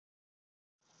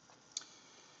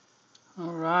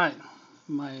Alright,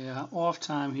 my off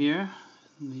time here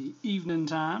in the evening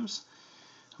times,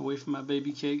 away from my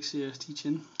baby cakes here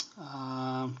teaching.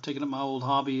 Taking up my old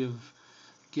hobby of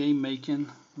game making.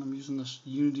 I'm using this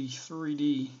Unity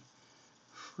 3D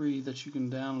free that you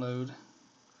can download.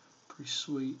 Pretty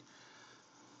sweet.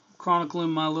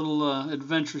 Chronicling my little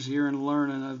adventures here and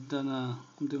learning. I'm doing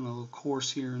a little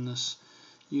course here in this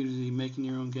Unity, making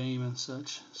your own game and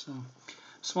such. So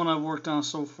this one I've worked on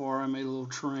so far. I made a little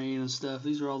train and stuff.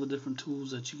 These are all the different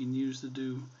tools that you can use to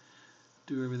do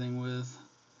everything with.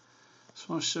 Just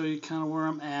want to show you kind of where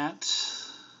I'm at.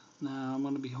 Now I'm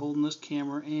going to be holding this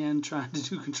camera and trying to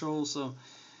do controls, so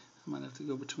I might have to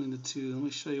go between the two. Let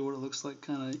me show you what it looks like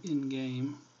kind of in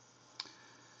game.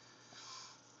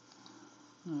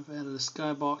 I've added a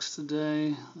skybox today.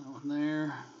 That one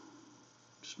there.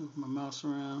 Just move my mouse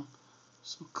around.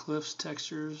 Some cliffs,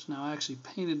 textures. Now I actually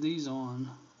painted these on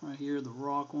right here, the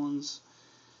rock ones.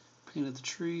 Painted the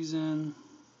trees in.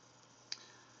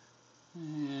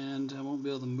 And I won't be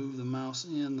able to move the mouse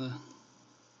and the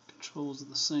controls at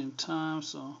the same time,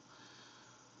 so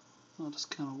I'll just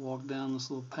kind of walk down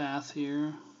this little path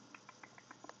here.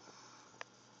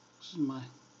 This is my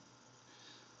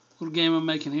little game I'm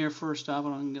making here. First off, I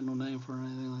don't get no name for it or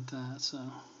anything like that, so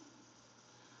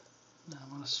now I'm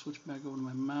going to switch back over to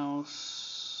my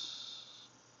mouse.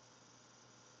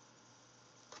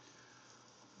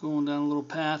 Going down a little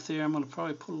path here. I'm going to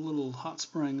probably put a little hot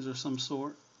springs or some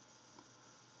sort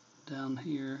down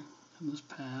here in this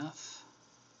path.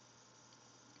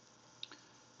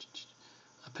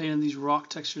 I painted these rock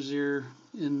textures here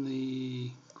in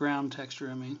the ground texture.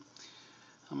 I'm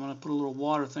going to put a little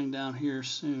water thing down here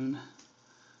soon,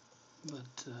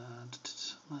 but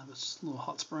I have this little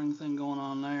hot spring thing going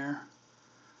on there.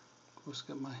 Of course,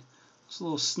 got this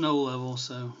little snow level,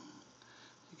 so you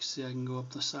can see I can go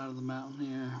up the side of the mountain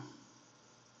here.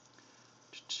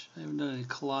 I haven't done any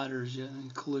colliders yet, any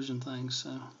collision things,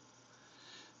 so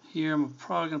here I'm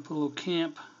probably going to put a little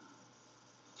camp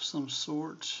of some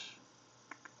sort.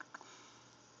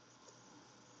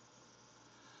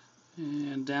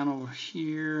 And down over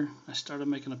here, I started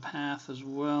making a path as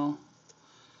well.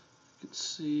 You can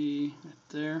see right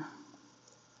there.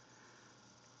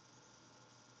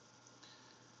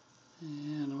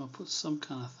 And I'm going to put some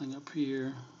kind of thing up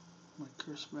here. My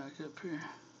cursor back up here.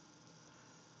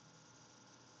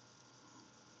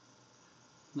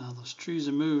 Now those trees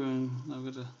are moving. I'm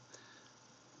going to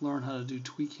learn how to do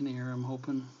tweaking here, I'm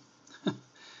hoping.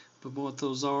 But what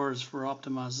those are is for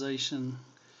optimization.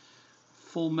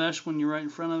 Full mesh when you're right in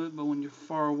front of it, but when you're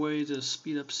far away to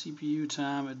speed up CPU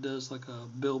time, it does like a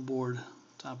billboard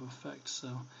type of effect. So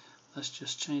that's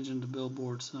just changing the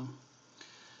billboard.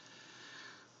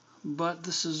 But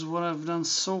this is what I've done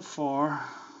so far.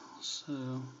 So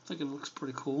I think it looks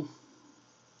pretty cool.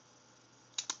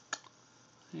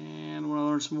 And when I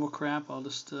learn some more crap, I'll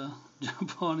just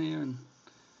jump on here and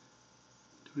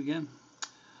do it again.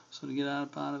 So to get out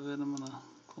of it, I'm gonna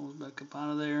close back up out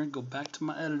of there, go back to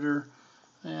my editor.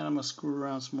 And I'm going to screw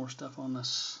around some more stuff on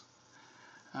this.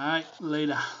 Alright,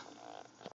 later.